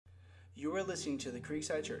You are listening to the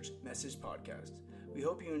Creekside Church Message Podcast. We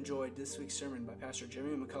hope you enjoyed this week's sermon by Pastor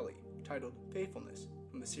Jeremy McCulley, titled Faithfulness,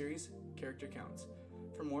 from the series Character Counts.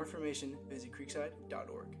 For more information, visit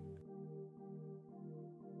creekside.org.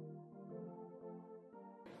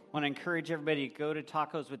 I want to encourage everybody to go to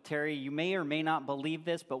Tacos with Terry. You may or may not believe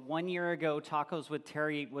this, but 1 year ago, Tacos with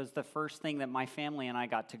Terry was the first thing that my family and I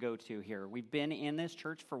got to go to here. We've been in this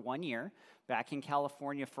church for 1 year, back in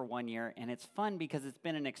California for 1 year, and it's fun because it's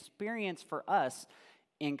been an experience for us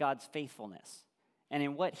in God's faithfulness and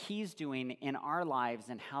in what He's doing in our lives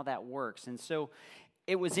and how that works. And so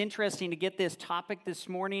it was interesting to get this topic this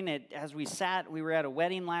morning. As we sat, we were at a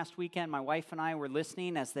wedding last weekend. My wife and I were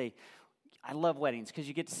listening I love weddings because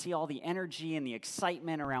you get to see all the energy and the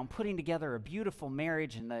excitement around putting together a beautiful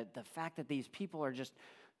marriage and the fact that these people are just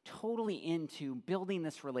totally into building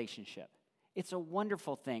this relationship. It's a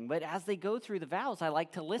wonderful thing. But as they go through the vows, I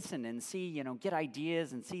like to listen and see, get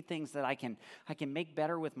ideas and see things that I can make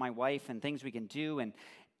better with my wife and things we can do. And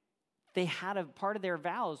they had a part of their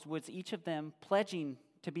vows was each of them pledging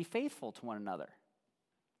to be faithful to one another.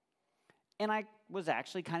 And I was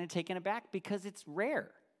actually kind of taken aback because it's rare.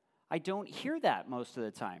 I don't hear that most of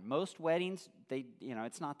the time. Most weddings,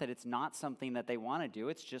 it's not that it's not something that they want to do.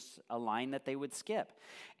 It's just a line that they would skip.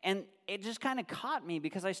 And it just kind of caught me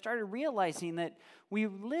because I started realizing that we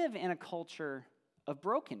live in a culture of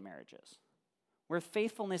broken marriages where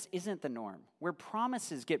faithfulness isn't the norm, where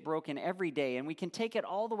promises get broken every day. And we can take it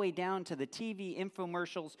all the way down to the TV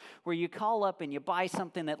infomercials where you call up and you buy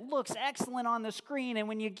something that looks excellent on the screen. And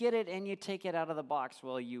when you get it and you take it out of the box,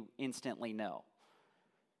 well, you instantly know.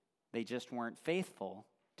 They just weren't faithful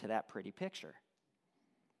to that pretty picture.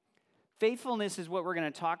 Faithfulness is what we're going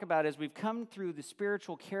to talk about as we've come through the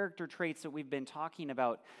spiritual character traits that we've been talking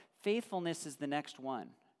about. Faithfulness is the next one.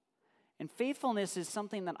 And faithfulness is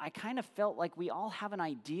something that I kind of felt like we all have an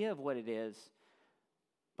idea of what it is.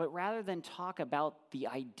 But rather than talk about the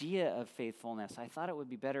idea of faithfulness, I thought it would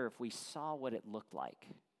be better if we saw what it looked like.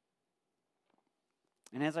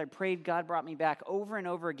 And as I prayed, God brought me back over and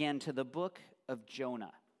over again to the book of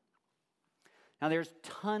Jonah. Now, there's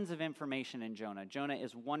tons of information in Jonah. Jonah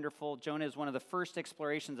is wonderful. Jonah is one of the first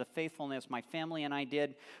explorations of faithfulness my family and I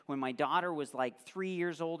did. When my daughter was like 3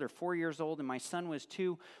 years old or 4 years old and my son was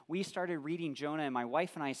 2, we started reading Jonah, and my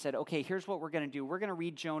wife and I said, okay, here's what we're going to do. We're going to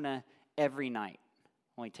read Jonah every night.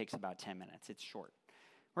 Only takes about 10 minutes. It's short.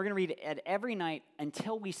 We're going to read it every night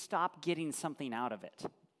until we stop getting something out of it.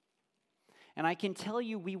 And I can tell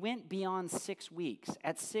you, we went beyond 6 weeks.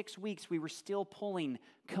 At 6 weeks, we were still pulling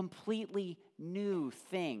completely new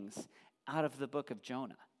things out of the book of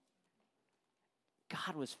Jonah.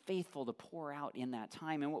 God was faithful to pour out in that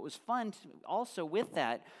time. And what was fun also with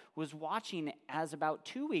that was watching as about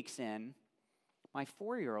 2 weeks in, my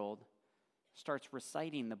 4-year-old starts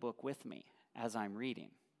reciting the book with me as I'm reading.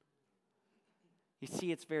 You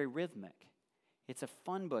see, it's very rhythmic. It's a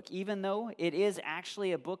fun book. Even though it is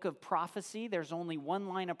actually a book of prophecy, there's only one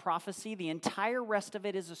line of prophecy. The entire rest of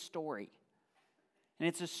it is a story. And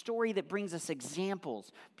it's a story that brings us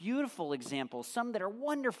examples, beautiful examples, some that are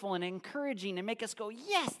wonderful and encouraging and make us go,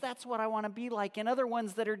 yes, that's what I want to be like, and other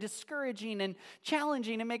ones that are discouraging and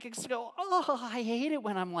challenging and make us go, oh, I hate it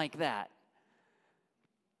when I'm like that.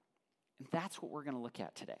 And that's what we're going to look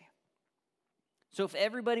at today. So if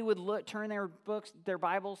everybody would turn their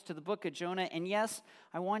Bibles to the book of Jonah, and yes,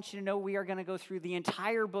 I want you to know we are going to go through the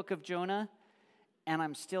entire book of Jonah, and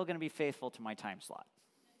I'm still going to be faithful to my time slot.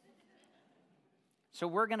 So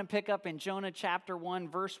we're going to pick up in Jonah chapter 1,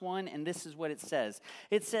 verse 1, and this is what it says.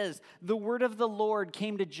 It says, the word of the Lord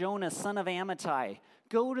came to Jonah, son of Amittai.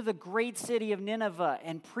 Go to the great city of Nineveh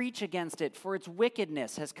and preach against it, for its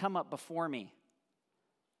wickedness has come up before me.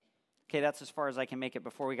 Okay, that's as far as I can make it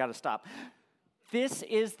before we got to stop. This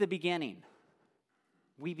is the beginning.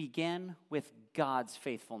 We begin with God's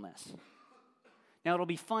faithfulness. Now, it'll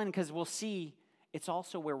be fun because we'll see it's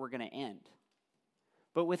also where we're going to end.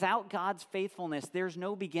 But without God's faithfulness, there's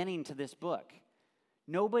no beginning to this book.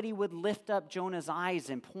 Nobody would lift up Jonah's eyes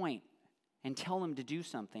and point and tell him to do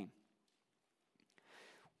something.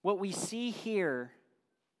 What we see here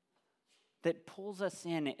that pulls us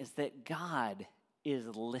in is that God is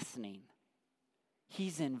listening.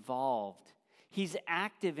 He's involved. He's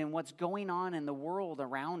active in what's going on in the world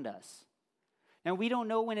around us. Now, we don't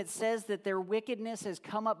know when it says that their wickedness has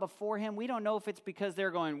come up before him. We don't know if it's because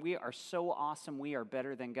they're going, we are so awesome, we are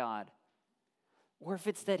better than God. Or if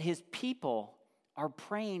it's that his people are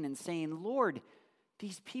praying and saying, Lord,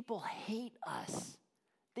 these people hate us.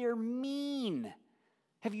 They're mean.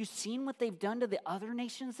 Have you seen what they've done to the other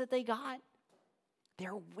nations that they got?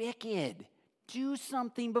 They're wicked. Do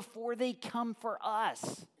something before they come for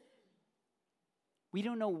us. We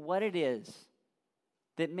don't know what it is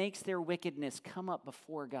that makes their wickedness come up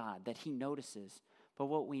before God, that he notices. But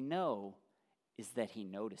what we know is that he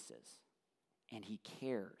notices and he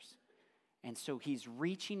cares. And so he's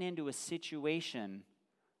reaching into a situation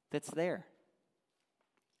that's there.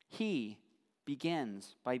 He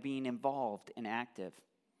begins by being involved and active.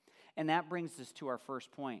 And that brings us to our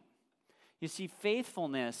first point. You see,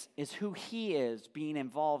 faithfulness is who he is being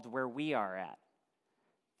involved where we are at.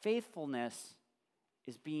 Faithfulness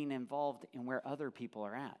is being involved in where other people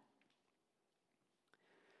are at.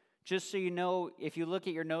 Just so you know, if you look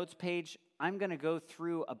at your notes page, I'm going to go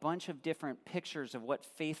through a bunch of different pictures of what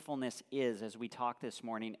faithfulness is as we talk this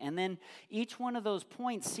morning. And then each one of those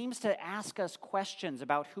points seems to ask us questions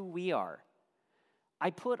about who we are. I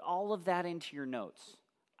put all of that into your notes.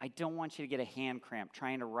 I don't want you to get a hand cramp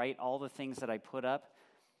trying to write all the things that I put up.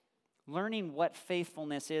 Learning what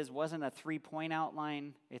faithfulness is wasn't a 3-point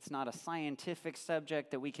outline. It's not a scientific subject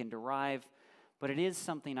that we can derive, but it is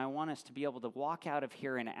something I want us to be able to walk out of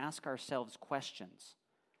here and ask ourselves questions,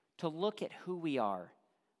 to look at who we are,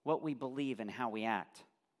 what we believe, and how we act.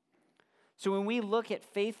 So when we look at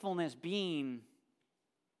faithfulness being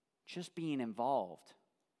just being involved,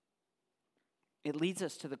 it leads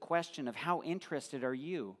us to the question of how interested are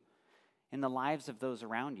you in the lives of those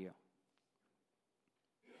around you?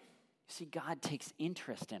 See, God takes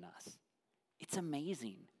interest in us. It's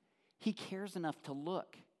amazing. He cares enough to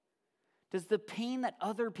look. Does the pain that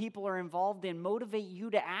other people are involved in motivate you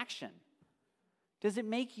to action? Does it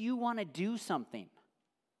make you want to do something?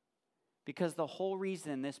 Because the whole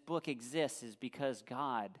reason this book exists is because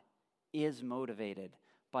God is motivated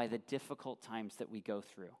by the difficult times that we go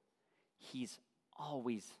through. He's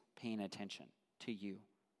always paying attention to you.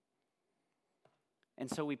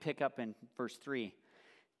 And so we pick up in verse 3.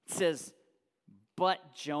 It says,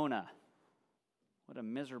 but Jonah. What a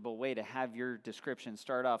miserable way to have your description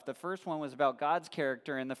start off. The first one was about God's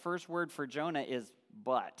character, and the first word for Jonah is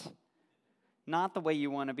but. Not the way you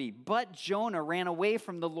want to be. But Jonah ran away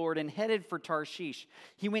from the Lord and headed for Tarshish.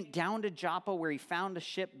 He went down to Joppa, where he found a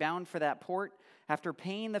ship bound for that port. After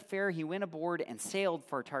paying the fare, he went aboard and sailed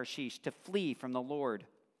for Tarshish to flee from the Lord.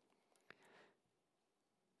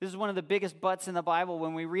 This is one of the biggest buts in the Bible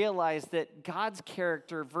when we realize that God's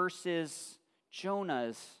character versus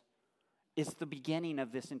Jonah's is the beginning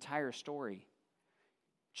of this entire story.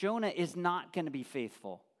 Jonah is not going to be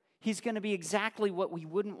faithful. He's going to be exactly what we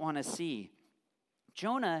wouldn't want to see.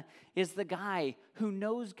 Jonah is the guy who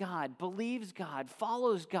knows God, believes God,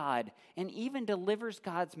 follows God, and even delivers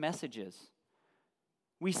God's messages.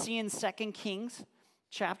 We see in 2 Kings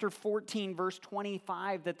chapter 14, verse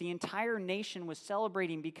 25, that the entire nation was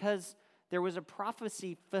celebrating because there was a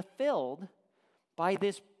prophecy fulfilled by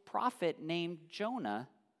this prophet named Jonah,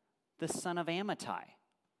 the son of Amittai.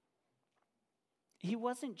 He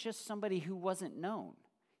wasn't just somebody who wasn't known.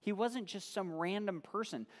 He wasn't just some random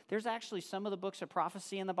person. There's actually some of the books of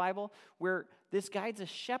prophecy in the Bible where this guy's a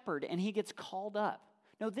shepherd and he gets called up.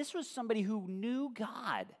 No, this was somebody who knew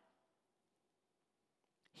God.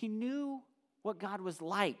 He knew what God was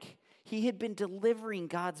like. He had been delivering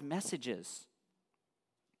God's messages.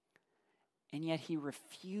 And yet he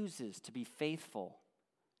refuses to be faithful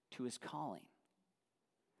to his calling.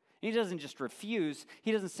 He doesn't just refuse.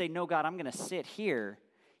 He doesn't say, no, God, I'm going to sit here.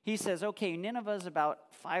 He says, okay, Nineveh's about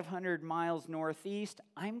 500 miles northeast.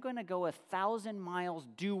 I'm going to go 1,000 miles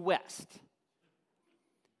due west.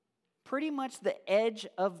 Pretty much the edge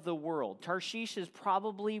of the world. Tarshish is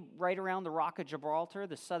probably right around the Rock of Gibraltar,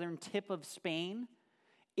 the southern tip of Spain.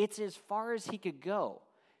 It's as far as he could go.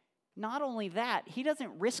 Not only that, he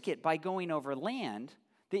doesn't risk it by going over land.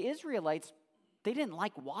 The Israelites, they didn't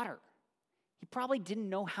like water. He probably didn't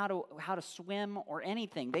know how to swim or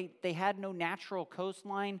anything. They had no natural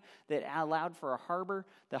coastline that allowed for a harbor.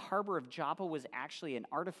 The harbor of Joppa was actually an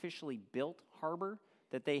artificially built harbor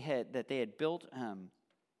that they had built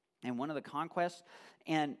in one of the conquests.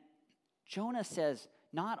 And Jonah says,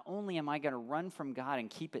 not only am I going to run from God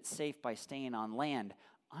and keep it safe by staying on land,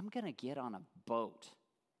 I'm going to get on a boat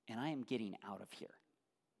and I am getting out of here.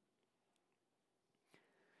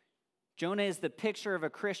 Jonah is the picture of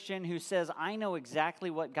a Christian who says, I know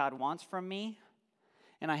exactly what God wants from me,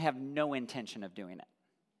 and I have no intention of doing it.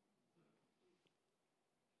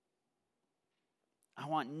 I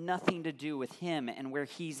want nothing to do with him and where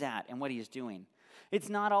he's at and what he's doing. It's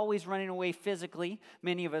not always running away physically.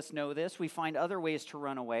 Many of us know this. We find other ways to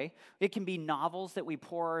run away. It can be novels that we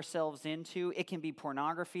pour ourselves into. It can be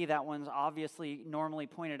pornography. That one's obviously normally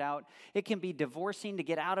pointed out. It can be divorcing to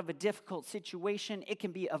get out of a difficult situation. It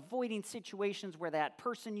can be avoiding situations where that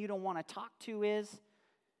person you don't want to talk to is.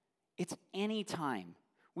 It's any time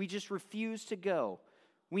We just refuse to go.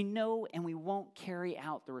 We know and we won't carry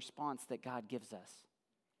out the response that God gives us.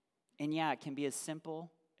 And yeah, it can be as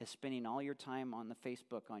simple as spending all your time on the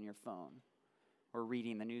Facebook on your phone or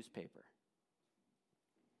reading the newspaper.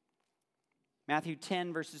 Matthew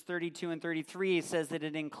 10, verses 32 and 33 says that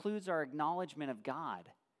it includes our acknowledgement of God.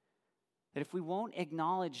 That if we won't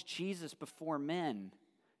acknowledge Jesus before men,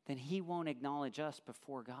 then he won't acknowledge us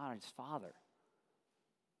before God, his Father.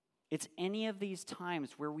 It's any of these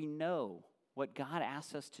times where we know what God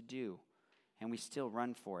asks us to do, and we still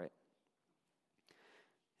run for it.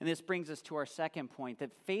 And this brings us to our second point,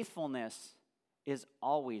 that faithfulness is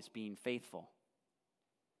always being faithful.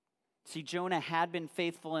 See, Jonah had been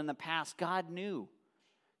faithful in the past. God knew.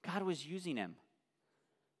 God was using him.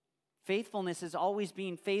 Faithfulness is always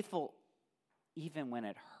being faithful, even when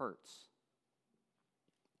it hurts.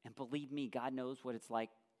 And believe me, God knows what it's like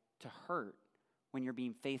to hurt when you're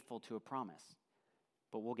being faithful to a promise.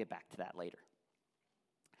 But we'll get back to that later.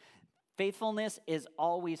 Faithfulness is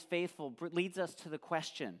always faithful. It leads us to the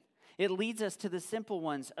question. It leads us to the simple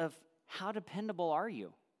ones of how dependable are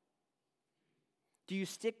you? Do you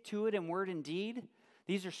stick to it in word and deed?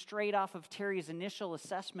 These are straight off of Terry's initial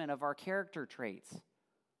assessment of our character traits.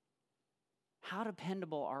 How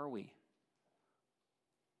dependable are we?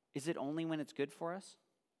 Is it only when it's good for us?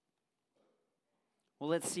 Well,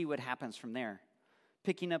 let's see what happens from there.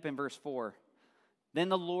 Picking up in verse 4. Then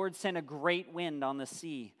the Lord sent a great wind on the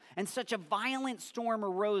sea, and such a violent storm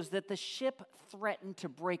arose that the ship threatened to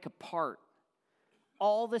break apart.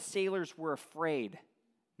 All the sailors were afraid,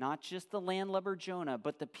 not just the landlubber Jonah,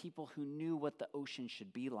 but the people who knew what the ocean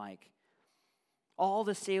should be like. All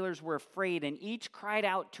the sailors were afraid, and each cried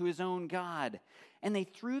out to his own God, and they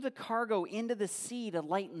threw the cargo into the sea to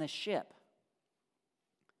lighten the ship.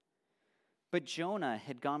 But Jonah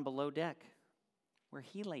had gone below deck, where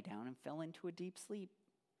he lay down and fell into a deep sleep.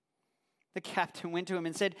 The captain went to him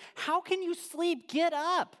and said, "How can you sleep? Get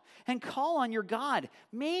up and call on your God.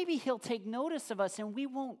 Maybe he'll take notice of us and we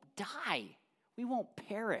won't die. We won't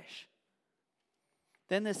perish."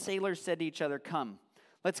 Then the sailors said to each other, "Come,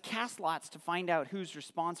 let's cast lots to find out who's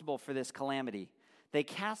responsible for this calamity." They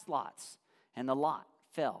cast lots, and the lot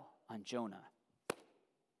fell on Jonah.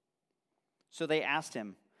 So they asked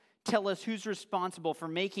him, "Tell us who's responsible for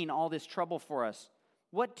making all this trouble for us.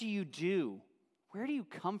 What do you do? Where do you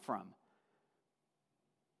come from?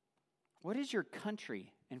 What is your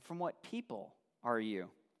country, and from what people are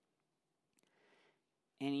you?"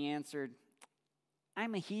 And he answered,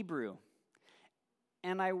 "I'm a Hebrew,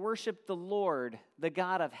 and I worship the Lord, the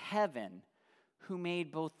God of heaven, who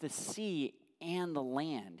made both the sea and the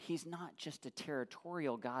land. He's not just a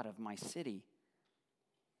territorial God of my city."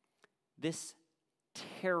 This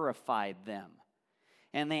terrified them,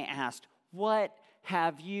 and they asked, "What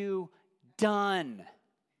have you done?"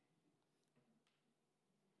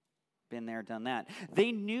 Been there, done that.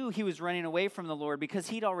 They knew he was running away from the Lord because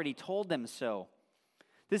he'd already told them so.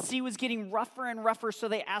 The sea was getting rougher and rougher, so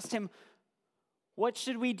they asked him, "What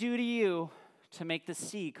should we do to you to make the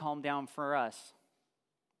sea calm down for us?"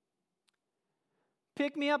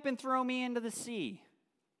 "Pick me up and throw me into the sea,"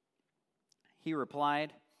 he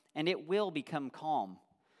replied, "and it will become calm.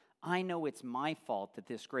 I know it's my fault that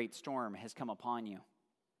this great storm has come upon you."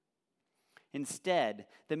 Instead,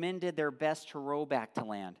 the men did their best to row back to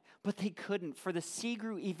land, but they couldn't, for the sea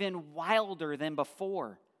grew even wilder than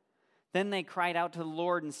before. Then they cried out to the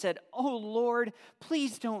Lord and said, "Oh Lord,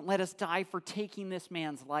 please don't let us die for taking this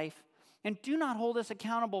man's life, and do not hold us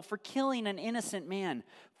accountable for killing an innocent man,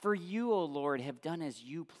 for you, O Lord, have done as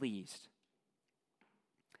you pleased."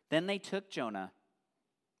 Then they took Jonah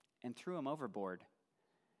and threw him overboard,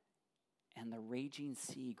 and the raging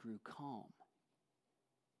sea grew calm.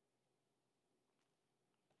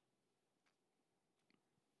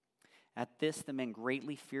 At this, the men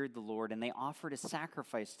greatly feared the Lord, and they offered a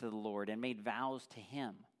sacrifice to the Lord and made vows to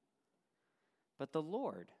him. But the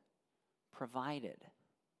Lord provided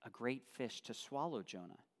a great fish to swallow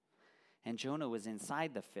Jonah, and Jonah was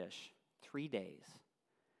inside the fish 3 days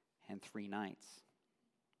and 3 nights.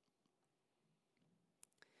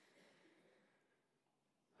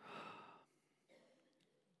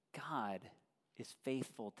 God is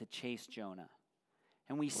faithful to chase Jonah.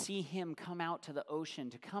 And we see him come out to the ocean,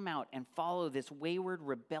 to come out and follow this wayward,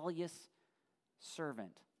 rebellious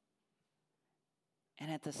servant.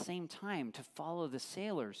 And at the same time, to follow the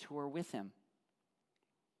sailors who are with him.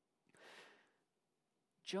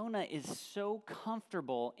 Jonah is so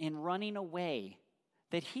comfortable in running away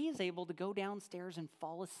that he is able to go downstairs and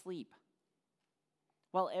fall asleep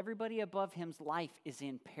while everybody above him's life is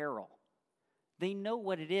in peril. They know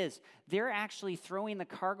what it is. They're actually throwing the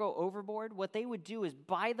cargo overboard. What they would do is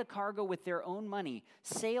buy the cargo with their own money,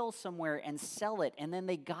 sail somewhere and sell it, and then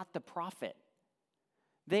they got the profit.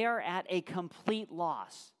 They are at a complete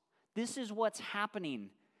loss. This is what's happening,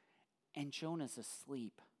 and Jonah's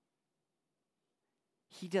asleep.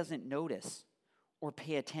 He doesn't notice or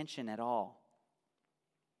pay attention at all.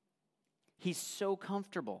 He's so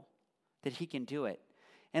comfortable that he can do it.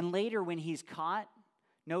 And later when he's caught,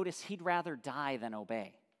 notice he'd rather die than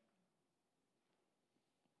obey.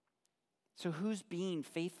 So who's being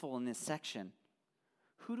faithful in this section?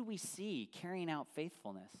 Who do we see carrying out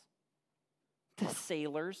faithfulness? The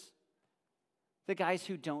sailors, the guys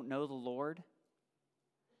who don't know the Lord.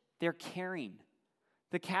 They're caring.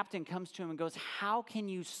 The captain comes to him and goes, "How can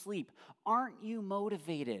you sleep? Aren't you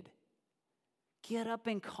motivated? Get up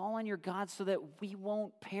and call on your God so that we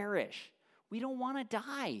won't perish. We don't want to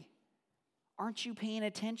die. Aren't you paying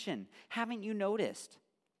attention? Haven't you noticed?"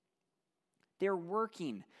 They're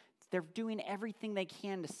working. They're doing everything they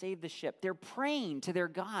can to save the ship. They're praying to their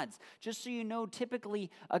gods. Just so you know, typically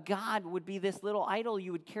a god would be this little idol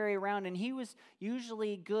you would carry around, and he was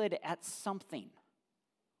usually good at something.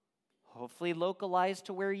 Hopefully localized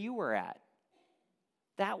to where you were at.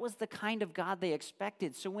 That was the kind of God they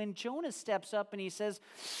expected. So when Jonah steps up and he says,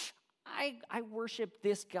 I worship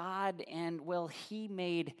this God, and well, he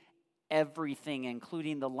made everything,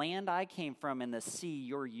 including the land I came from and the sea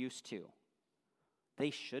you're used to. They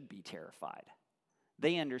should be terrified.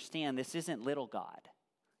 They understand this isn't little God.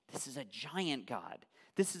 This is a giant God.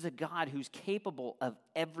 This is a God who's capable of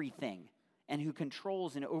everything and who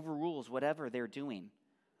controls and overrules whatever they're doing.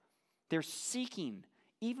 They're seeking,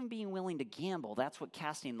 even being willing to gamble. That's what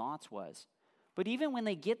casting lots was. But even when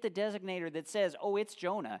they get the designator that says, oh, it's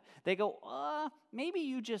Jonah, they go, maybe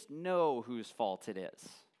you just know whose fault it is.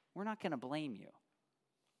 We're not going to blame you.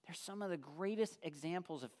 They're some of the greatest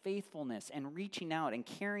examples of faithfulness and reaching out and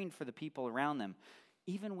caring for the people around them,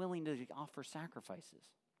 even willing to offer sacrifices.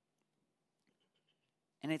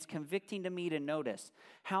 And it's convicting to me to notice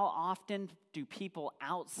how often do people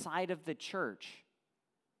outside of the church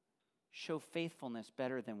show faithfulness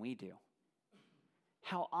better than we do?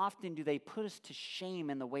 How often do they put us to shame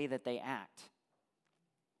in the way that they act?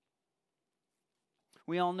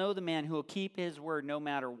 We all know the man who will keep his word no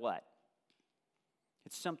matter what.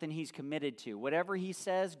 It's something he's committed to. Whatever he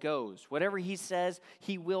says goes. Whatever he says,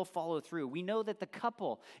 he will follow through. We know that the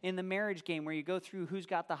couple in the marriage game where you go through who's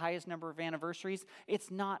got the highest number of anniversaries, it's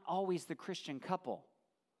not always the Christian couple.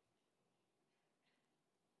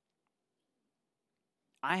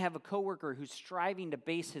 I have a coworker who's striving to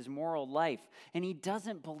base his moral life, and he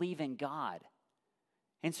doesn't believe in God.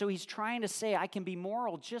 And so he's trying to say, I can be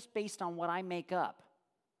moral just based on what I make up.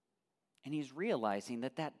 And he's realizing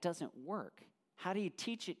that that doesn't work. How do you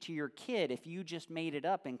teach it to your kid if you just made it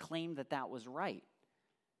up and claimed that that was right?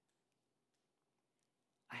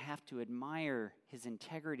 I have to admire his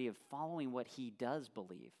integrity of following what he does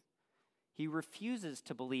believe. He refuses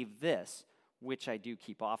to believe this, which I do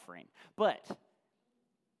keep offering. But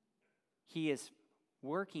he is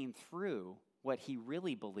working through what he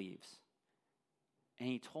really believes. And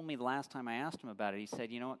he told me the last time I asked him about it, he said,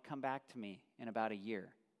 you know what, come back to me in about a year.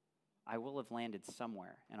 I will have landed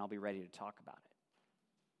somewhere, and I'll be ready to talk about it.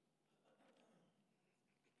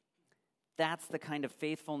 That's the kind of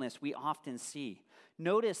faithfulness we often see.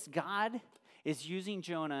 Notice God is using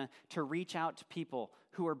Jonah to reach out to people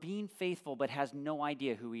who are being faithful but has no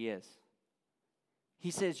idea who he is. He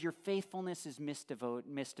says, your faithfulness is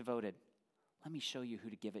misdevoted. Let me show you who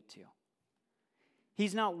to give it to.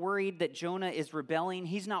 He's not worried that Jonah is rebelling.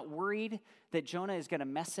 He's not worried that Jonah is going to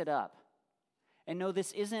mess it up. And no,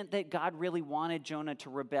 this isn't that God really wanted Jonah to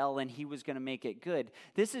rebel and he was going to make it good.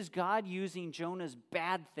 This is God using Jonah's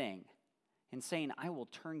bad thing and saying, I will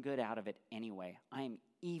turn good out of it anyway. I am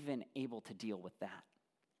even able to deal with that.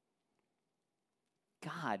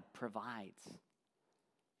 God provides.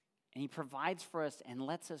 And he provides for us and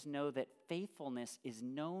lets us know that faithfulness is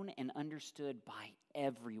known and understood by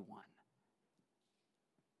everyone.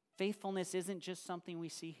 Faithfulness isn't just something we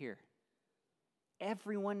see here.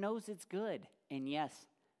 Everyone knows it's good. And yes,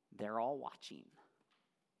 they're all watching.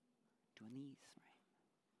 Doing these, right?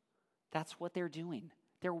 That's what they're doing.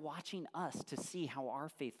 They're watching us to see how our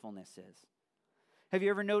faithfulness is. Have you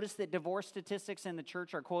ever noticed that divorce statistics in the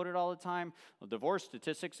church are quoted all the time? Well, divorce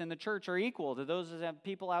statistics in the church are equal to those of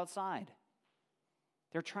people outside.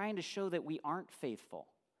 They're trying to show that we aren't faithful,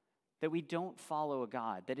 that we don't follow a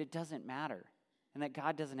God, that it doesn't matter, and that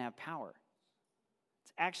God doesn't have power.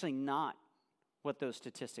 It's actually not what those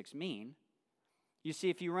statistics mean. You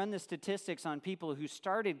see, if you run the statistics on people who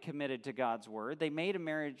started committed to God's word, they made a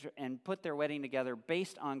marriage and put their wedding together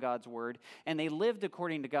based on God's word, and they lived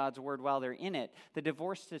according to God's word while they're in it, the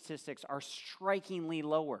divorce statistics are strikingly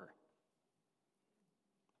lower.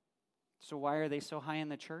 So why are they so high in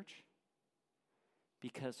the church?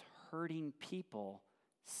 Because hurting people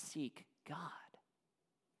seek God.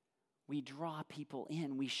 We draw people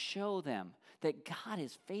in. We show them that God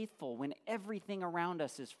is faithful when everything around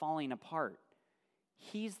us is falling apart.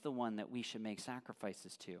 He's the one that we should make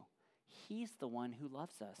sacrifices to. He's the one who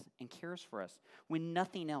loves us and cares for us when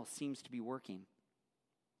nothing else seems to be working.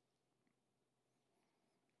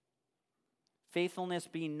 Faithfulness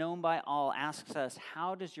being known by all asks us,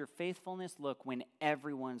 how does your faithfulness look when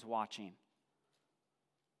everyone's watching?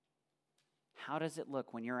 How does it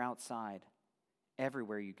look when you're outside,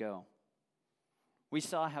 everywhere you go? We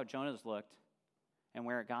saw how Jonah's looked and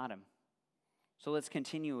where it got him. So let's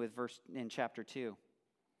continue with verse in chapter 2.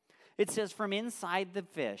 It says, from inside the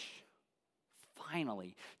fish,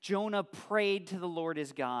 finally, Jonah prayed to the Lord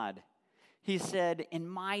his God. He said, in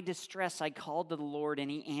my distress I called to the Lord, and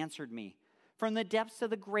he answered me. From the depths of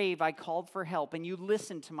the grave I called for help, and you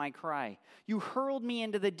listened to my cry. You hurled me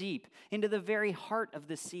into the deep, into the very heart of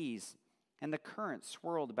the seas, and the current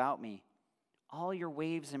swirled about me. All your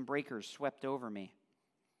waves and breakers swept over me.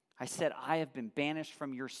 I said, I have been banished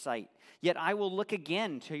from your sight, yet I will look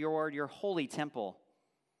again to your holy temple.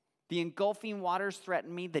 The engulfing waters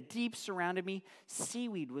threatened me. The deep surrounded me.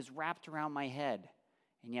 Seaweed was wrapped around my head.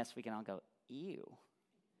 And yes, we can all go, ew.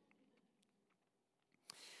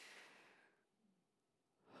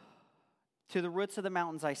 To the roots of the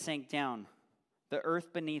mountains I sank down. The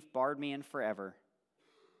earth beneath barred me in forever.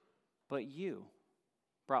 But you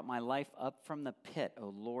brought my life up from the pit,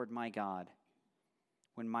 O Lord my God.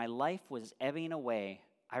 When my life was ebbing away,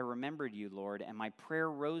 I remembered you, Lord, and my prayer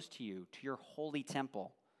rose to you, to your holy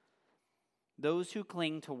temple. Those who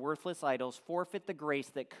cling to worthless idols forfeit the grace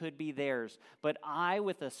that could be theirs. But I,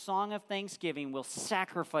 with a song of thanksgiving, will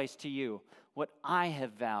sacrifice to you what I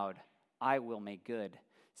have vowed. I will make good.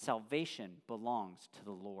 Salvation belongs to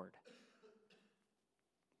the Lord.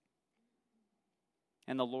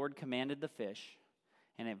 And the Lord commanded the fish,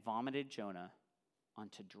 and it vomited Jonah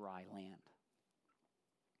onto dry land.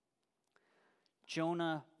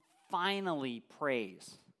 Jonah finally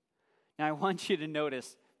prays. Now I want you to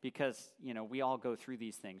notice, because, we all go through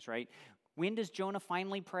these things, right? When does Jonah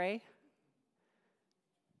finally pray?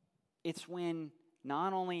 It's when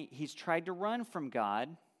not only he's tried to run from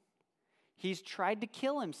God, he's tried to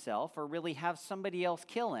kill himself or really have somebody else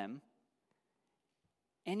kill him,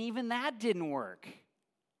 and even that didn't work.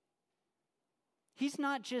 He's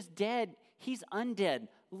not just dead, he's undead.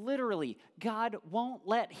 Literally, God won't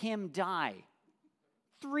let him die.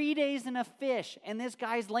 3 days in a fish, and this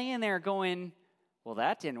guy's laying there going, well,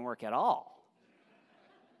 that didn't work at all.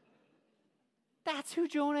 That's who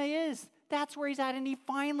Jonah is. That's where he's at. And he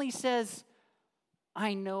finally says,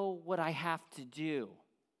 I know what I have to do.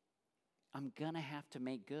 I'm going to have to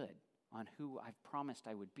make good on who I've promised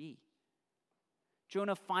I would be.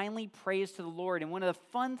 Jonah finally prays to the Lord. And one of the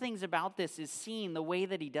fun things about this is seeing the way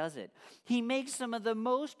that he does it. He makes some of the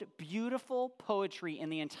most beautiful poetry in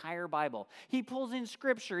the entire Bible. He pulls in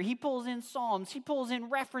scripture. He pulls in psalms. He pulls in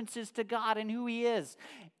references to God and who he is.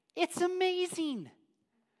 It's amazing.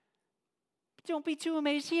 But don't be too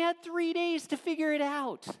amazed. He had 3 days to figure it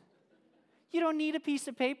out. You don't need a piece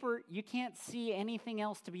of paper. You can't see anything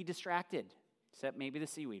else to be distracted, except maybe the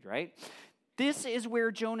seaweed, right? This is where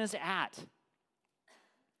Jonah's at.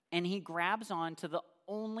 And he grabs on to the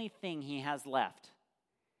only thing he has left.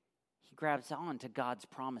 He grabs on to God's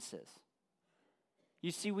promises.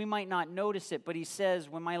 You see, we might not notice it, but he says,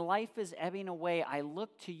 when my life is ebbing away, I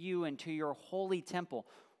look to you and to your holy temple.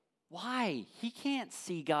 Why? He can't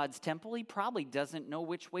see God's temple. He probably doesn't know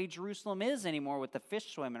which way Jerusalem is anymore with the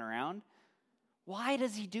fish swimming around. Why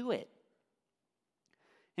does he do it?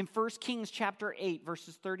 In 1 Kings chapter 8,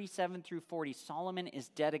 verses 37 through 40, Solomon is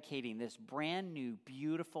dedicating this brand new,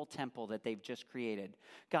 beautiful temple that they've just created.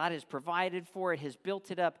 God has provided for it, has built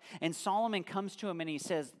it up, and Solomon comes to him and he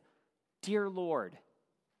says, Dear Lord,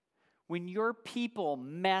 when your people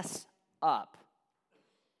mess up,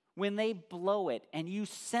 when they blow it and you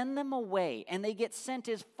send them away and they get sent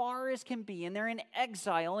as far as can be and they're in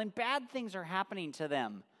exile and bad things are happening to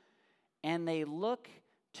them, and they look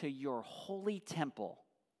to your holy temple,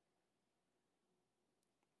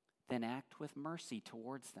 then act with mercy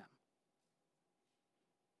towards them.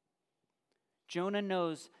 Jonah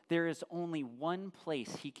knows there is only one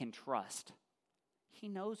place he can trust. He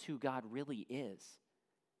knows who God really is.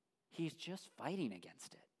 He's just fighting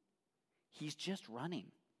against it. He's just running.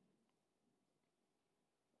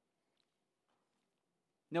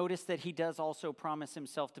 Notice that he does also promise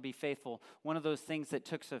himself to be faithful. One of those things that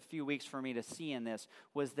took a few weeks for me to see in this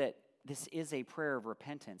was that this is a prayer of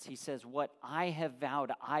repentance. He says, what I have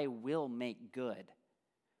vowed, I will make good.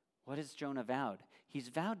 What has Jonah vowed? He's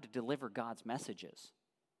vowed to deliver God's messages.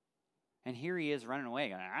 And here he is running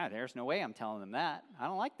away. There's no way I'm telling them that. I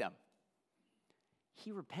don't like them.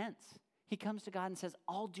 He repents. He comes to God and says,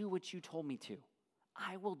 I'll do what you told me to.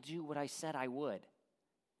 I will do what I said I would.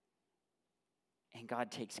 And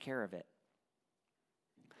God takes care of it.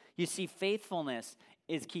 You see, faithfulness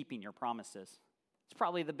is keeping your promises. It's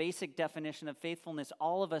probably the basic definition of faithfulness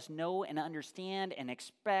all of us know and understand and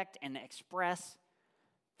expect and express.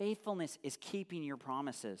 Faithfulness is keeping your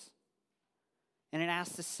promises. And it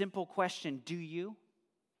asks the simple question, do you?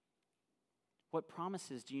 What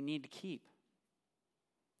promises do you need to keep?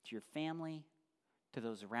 To your family, to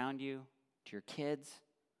those around you, to your kids?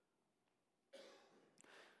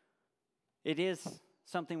 It is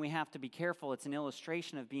something we have to be careful. It's an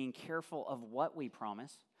illustration of being careful of what we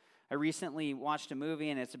promise. I recently watched a movie,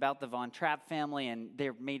 and it's about the Von Trapp family, and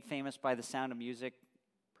they're made famous by The Sound of Music.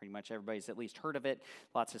 Pretty much everybody's at least heard of it.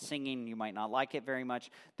 Lots of singing. You might not like it very much.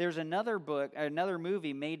 There's another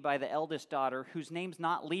movie made by the eldest daughter whose name's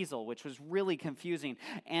not Liesel, which was really confusing.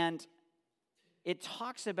 And it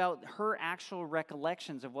talks about her actual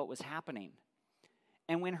recollections of what was happening.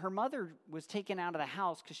 And when her mother was taken out of the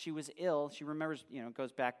house because she was ill, she remembers, it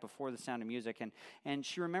goes back before The Sound of Music, and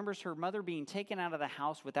she remembers her mother being taken out of the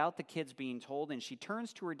house without the kids being told, and she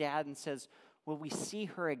turns to her dad and says, will we see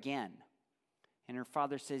her again? And her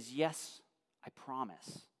father says, yes, I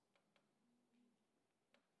promise.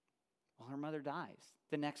 Well, her mother dies.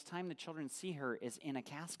 The next time the children see her is in a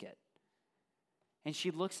casket. And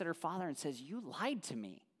she looks at her father and says, you lied to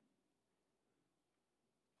me.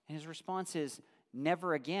 And his response is,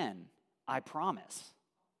 never again, I promise.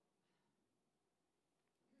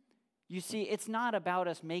 You see, it's not about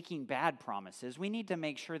us making bad promises. We need to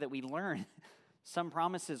make sure that we learn some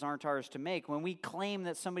promises aren't ours to make. When we claim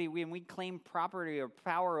when we claim property or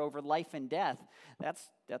power over life and death,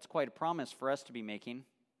 that's quite a promise for us to be making.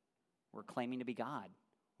 We're claiming to be God.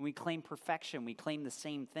 When we claim perfection, we claim the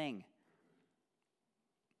same thing.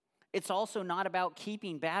 It's also not about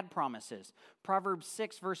keeping bad promises. Proverbs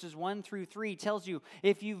 6 verses 1 through 3 tells you,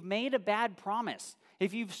 if you've made a bad promise,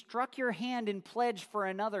 if you've struck your hand in pledge for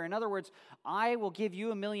another, in other words, I will give you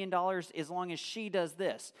 $1 million as long as she does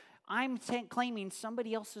this. I'm claiming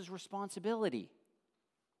somebody else's responsibility.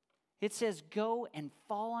 It says, go and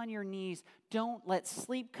fall on your knees. Don't let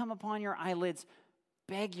sleep come upon your eyelids.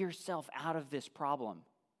 Beg yourself out of this problem.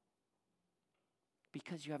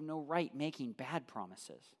 Because you have no right making bad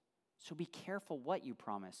promises. So be careful what you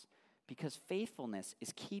promise, because faithfulness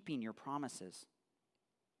is keeping your promises.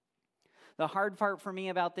 The hard part for me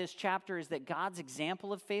about this chapter is that God's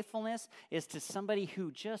example of faithfulness is to somebody who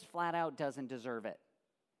just flat out doesn't deserve it.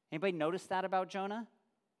 Anybody notice that about Jonah?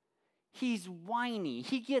 He's whiny.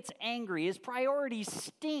 He gets angry. His priorities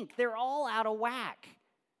stink. They're all out of whack.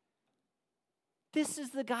 This is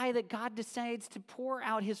the guy that God decides to pour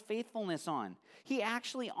out his faithfulness on. He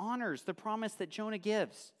actually honors the promise that Jonah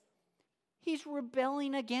gives. He's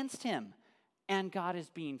rebelling against him, and God is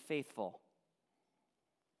being faithful.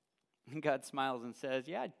 And God smiles and says,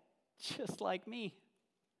 yeah, just like me.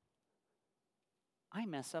 I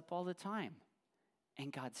mess up all the time,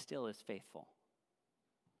 and God still is faithful.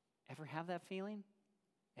 Ever have that feeling?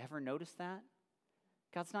 Ever notice that?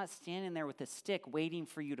 God's not standing there with a stick waiting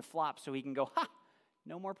for you to flop so he can go, ha,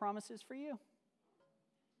 no more promises for you.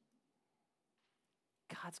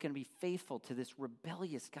 God's going to be faithful to this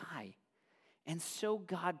rebellious guy. And so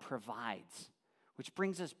God provides, which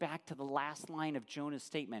brings us back to the last line of Jonah's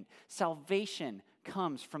statement. Salvation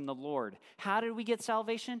comes from the Lord. How did we get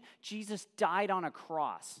salvation? Jesus died on a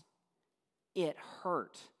cross. It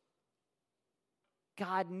hurt.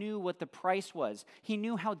 God knew what the price was. He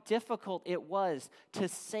knew how difficult it was to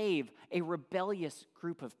save a rebellious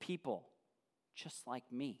group of people, just like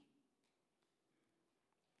me.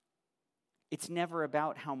 It's never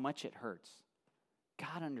about how much it hurts.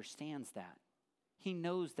 God understands that. He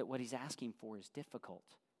knows that what he's asking for is difficult,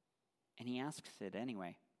 and he asks it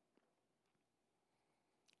anyway.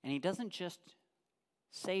 And he doesn't just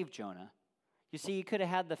save Jonah. You see, he could have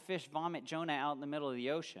had the fish vomit Jonah out in the middle of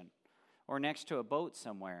the ocean, or next to a boat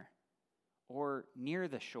somewhere, or near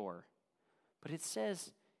the shore. But it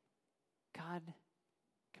says, God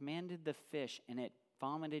commanded the fish, and it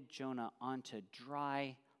vomited Jonah onto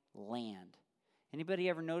dry land. Anybody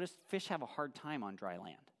ever noticed fish have a hard time on dry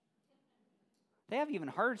land? They have even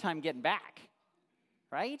a harder time getting back,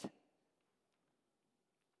 right?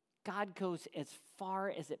 God goes as far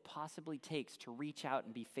as it possibly takes to reach out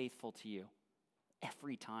and be faithful to you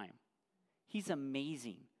every time. He's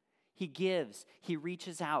amazing. He gives. He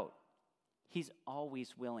reaches out. He's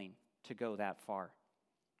always willing to go that far.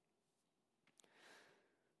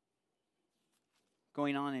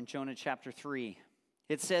 Going on in Jonah chapter 3,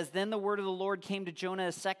 it says, "Then the word of the Lord came to Jonah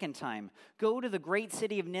a second time. Go to the great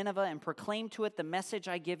city of Nineveh and proclaim to it the message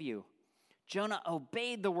I give you." Jonah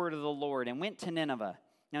obeyed the word of the Lord and went to Nineveh.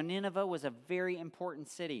 Now, Nineveh was a very important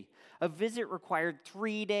city. A visit required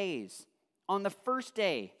 3 days. On the first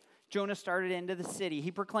day, Jonah started into the city.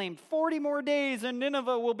 He proclaimed, 40 more days and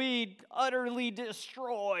Nineveh will be utterly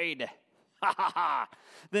destroyed. Ha ha ha.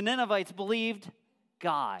 The Ninevites believed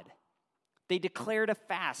God. They declared a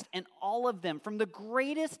fast, and all of them, from the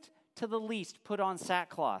greatest to the least, put on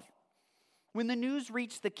sackcloth. When the news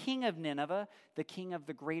reached the king of Nineveh, the king of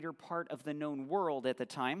the greater part of the known world at the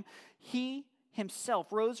time, he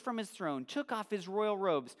himself rose from his throne, took off his royal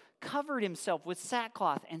robes, covered himself with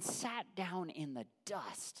sackcloth, and sat down in the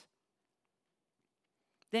dust.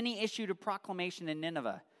 Then he issued a proclamation in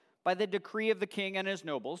Nineveh. By the decree of the king and his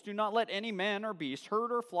nobles, do not let any man or beast,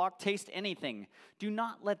 herd or flock taste anything. Do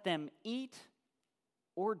not let them eat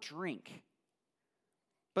or drink.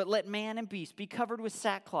 But let man and beast be covered with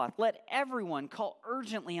sackcloth. Let everyone call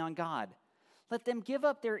urgently on God. Let them give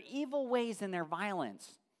up their evil ways and their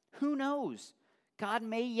violence. Who knows? God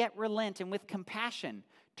may yet relent and with compassion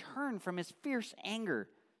turn from his fierce anger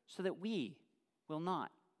so that we will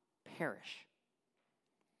not perish.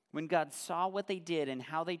 When God saw what they did and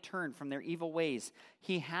how they turned from their evil ways,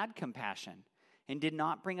 he had compassion and did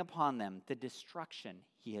not bring upon them the destruction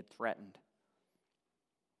he had threatened.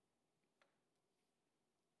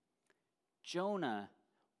 Jonah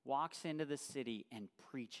walks into the city and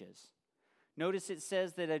preaches. Notice it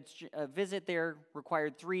says that a visit there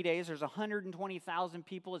required 3 days. There's 120,000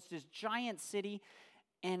 people. It's this giant city,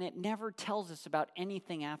 and it never tells us about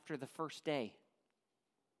anything after the first day.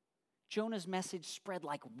 Jonah's message spread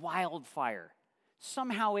like wildfire.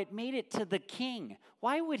 Somehow it made it to the king.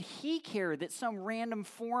 Why would he care that some random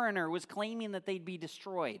foreigner was claiming that they'd be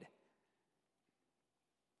destroyed?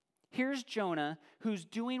 Here's Jonah, who's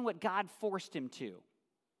doing what God forced him to.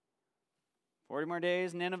 40 more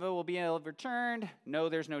days, Nineveh will be overturned. No,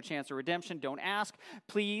 there's no chance of redemption. Don't ask,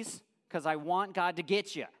 please, because I want God to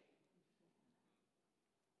get you.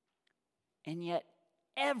 And yet,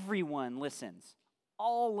 everyone listens.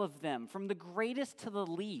 All of them, from the greatest to the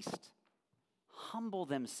least, humble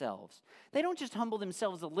themselves. They don't just humble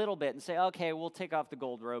themselves a little bit and say, okay, we'll take off the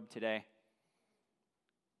gold robe today.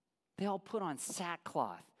 They all put on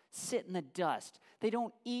sackcloth, sit in the dust. They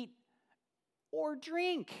don't eat or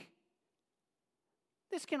drink.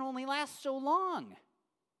 This can only last so long.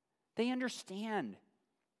 They understand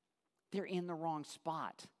they're in the wrong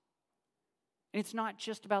spot. And it's not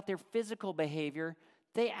just about their physical behavior.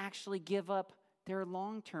 They actually give up their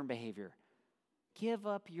long-term behavior. Give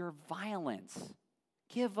up your violence.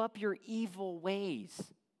 Give up your evil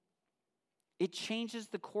ways. It changes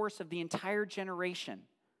the course of the entire generation.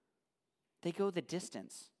 They go the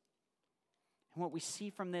distance. And what we see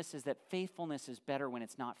from this is that faithfulness is better when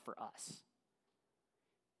it's not for us.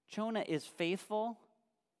 Jonah is faithful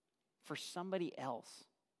for somebody else.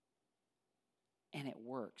 And it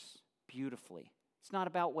works beautifully. It's not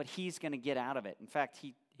about what he's going to get out of it. In fact,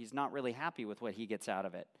 he's not really happy with what he gets out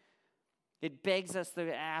of it. It begs us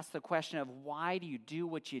to ask the question of, why do you do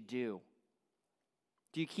what you do?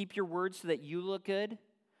 Do you keep your word so that you look good?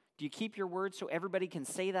 Do you keep your word so everybody can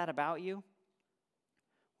say that about you?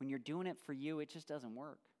 When you're doing it for you, it just doesn't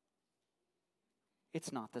work.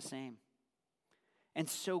 It's not the same. And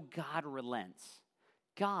so God relents.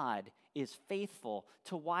 God is faithful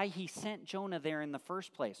to why he sent Jonah there in the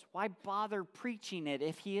first place. Why bother preaching it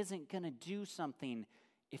if he isn't going to do something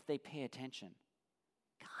if they pay attention?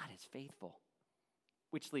 God is faithful.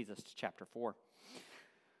 Which leads us to chapter 4.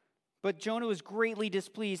 But Jonah was greatly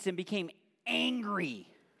displeased and became angry.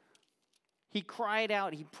 He cried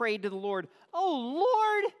out, he prayed to the Lord, "Oh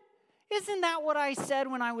Lord, isn't that what I said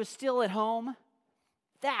when I was still at home?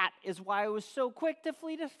 That is why I was so quick to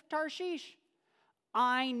flee to Tarshish.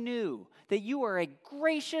 I knew that you are a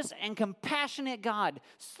gracious and compassionate God,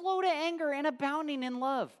 slow to anger and abounding in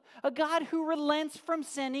love, a God who relents from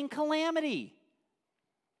sending calamity.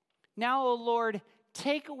 Now, O Lord,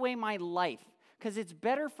 take away my life, because it's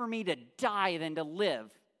better for me to die than to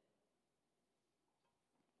live."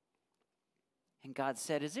 And God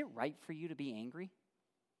said, "Is it right for you to be angry?"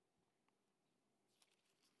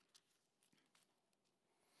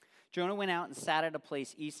 Jonah went out and sat at a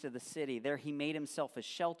place east of the city. There he made himself a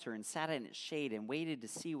shelter and sat in its shade and waited to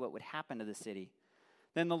see what would happen to the city.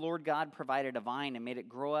 Then the Lord God provided a vine and made it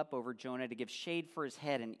grow up over Jonah to give shade for his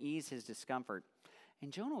head and ease his discomfort.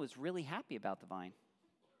 And Jonah was really happy about the vine.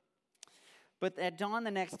 But at dawn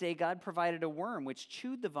the next day, God provided a worm which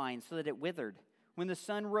chewed the vine so that it withered. When the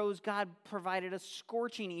sun rose, God provided a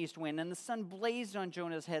scorching east wind, and the sun blazed on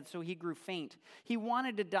Jonah's head, so he grew faint. He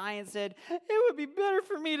wanted to die and said, "It would be better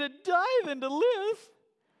for me to die than to live."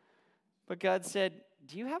 But God said,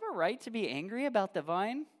 "Do you have a right to be angry about the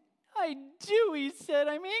vine?" "I do," he said.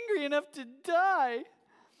 "I'm angry enough to die."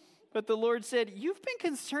 But the Lord said, "You've been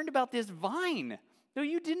concerned about this vine, though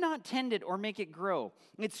you did not tend it or make it grow.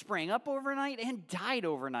 It sprang up overnight and died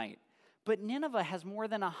overnight. But Nineveh has more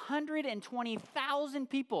than 120,000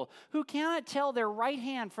 people who cannot tell their right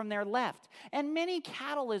hand from their left, and many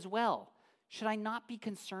cattle as well. Should I not be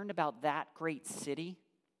concerned about that great city?"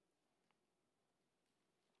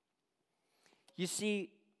 You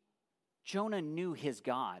see, Jonah knew his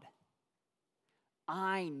God.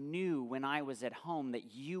 I knew when I was at home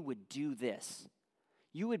that you would do this.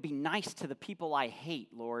 You would be nice to the people I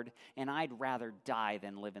hate, Lord, and I'd rather die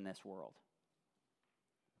than live in this world.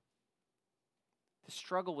 The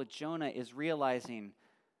struggle with Jonah is realizing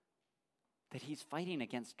that he's fighting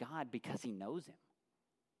against God because he knows him.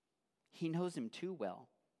 He knows him too well.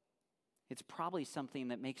 It's probably something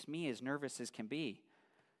that makes me as nervous as can be.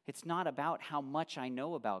 It's not about how much I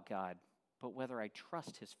know about God, but whether I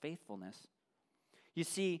trust his faithfulness. You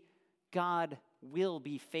see, God will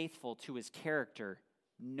be faithful to his character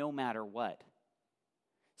no matter what.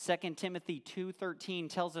 2 Timothy 2:13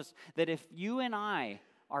 tells us that if you and I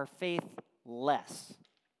are faithless,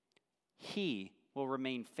 he will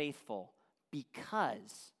remain faithful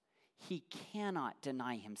because he cannot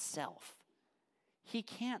deny himself. He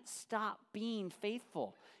can't stop being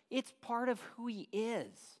faithful. It's part of who he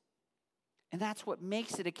is. And that's what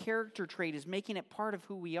makes it a character trait, is making it part of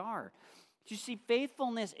who we are. You see,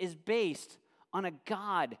 faithfulness is based on a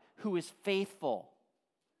God who is faithful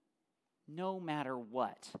no matter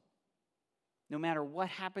what. No matter what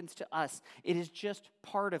happens to us, it is just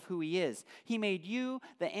part of who he is. He made you,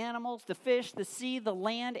 the animals, the fish, the sea, the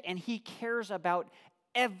land, and he cares about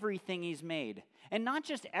everything he's made. And not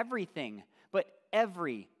just everything, but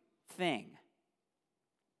everything.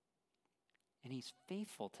 And he's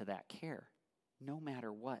faithful to that care, no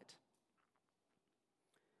matter what.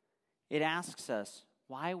 It asks us,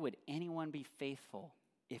 why would anyone be faithful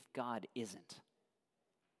if God isn't?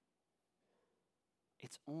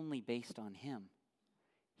 It's only based on him.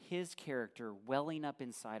 His character welling up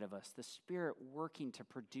inside of us, the Spirit working to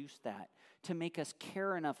produce that, to make us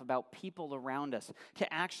care enough about people around us,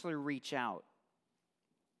 to actually reach out.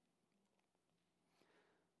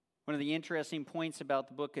 One of the interesting points about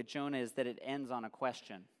the book of Jonah is that it ends on a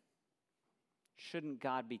question. Shouldn't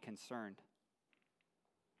God be concerned?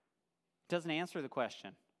 It doesn't answer the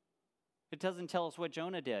question. It doesn't tell us what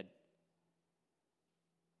Jonah did.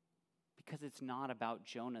 Because it's not about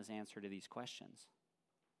Jonah's answer to these questions.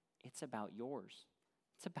 It's about yours.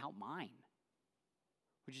 It's about mine.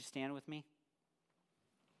 Would you stand with me?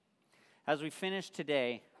 As we finish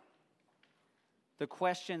today, the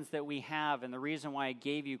questions that we have, and the reason why I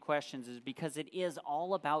gave you questions is because it is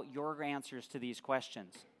all about your answers to these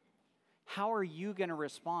questions. How are you going to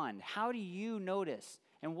respond? How do you notice?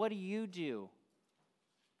 And what do you do?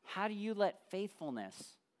 How do you let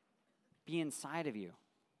faithfulness be inside of you?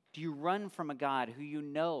 Do you run from a God who you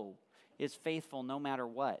know is faithful no matter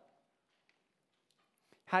what?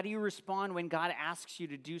 How do you respond when God asks you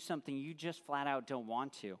to do something you just flat out don't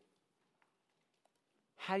want to?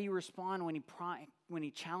 How do you respond when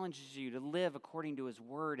he challenges you to live according to his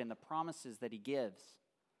word and the promises that he gives?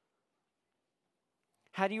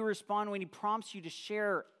 How do you respond when he prompts you to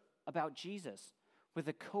share about Jesus with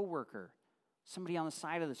a coworker, somebody on the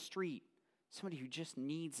side of the street, somebody who just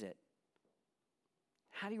needs it?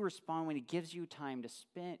 How do you respond when he gives you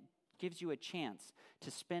a chance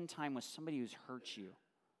to spend time with somebody who's hurt you,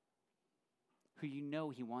 who you know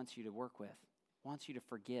he wants you to work with, wants you to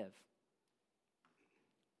forgive?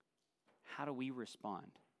 How do we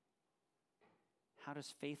respond? How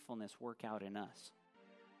does faithfulness work out in us?